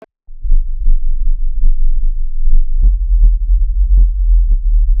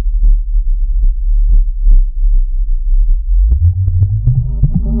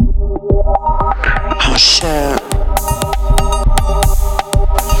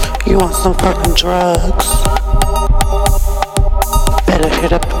You want some fucking drugs? Better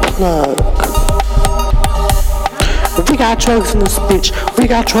hit up the plug. We got drugs in this bitch. We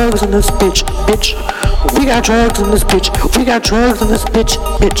got drugs in this bitch, bitch. We got drugs in this bitch. We got drugs in this bitch,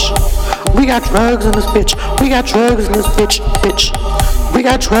 bitch. We got drugs in this bitch. We got drugs in this bitch, bitch. We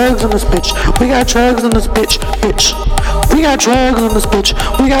got drugs in this bitch. We got drugs in this bitch, bitch. We got drugs in this bitch.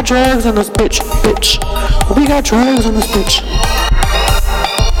 We got drugs in this bitch, bitch. We got drugs in this bitch.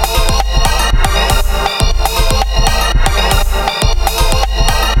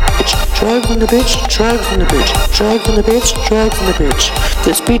 Drugs in the bitch, drugs in the bitch, drugs in the bitch, drugs in the bitch.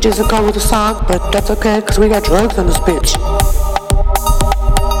 This beat doesn't go with the song, but that's okay, cause we got drugs in this bitch.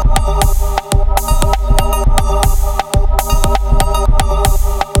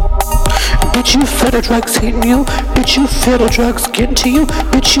 Bitch, you feel the drugs hitting you. Bitch, you feel the drugs getting to you.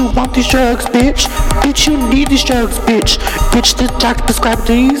 Bitch, you want these drugs, bitch. Bitch, you need these drugs, bitch. Bitch, the doctor prescribed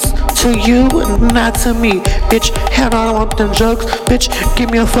these to you, not to me. Bitch, hell no, I don't want them drugs. Bitch,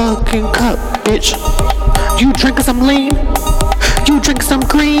 give me a fucking cup, bitch. You drinking some lean? You drinking some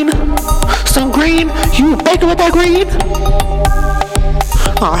green? Some green? You baking with that green?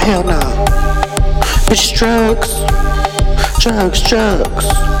 Oh, hell no. Bitch, drugs. Drugs,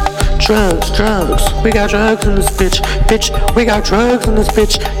 drugs. Drugs, drugs. We got drugs in this bitch, bitch. We got drugs in this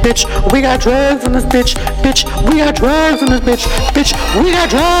bitch, bitch. We got drugs in this bitch, bitch. We got drugs in this bitch, bitch. We got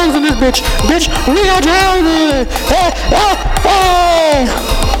drugs in this bitch, bitch. We got drugs in it. Hey, hey, hey.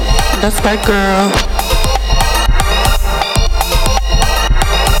 That's right, girl.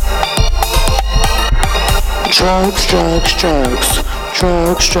 Drugs, drugs, drugs.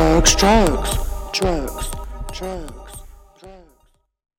 Drugs, drugs, drugs. Drugs, drugs.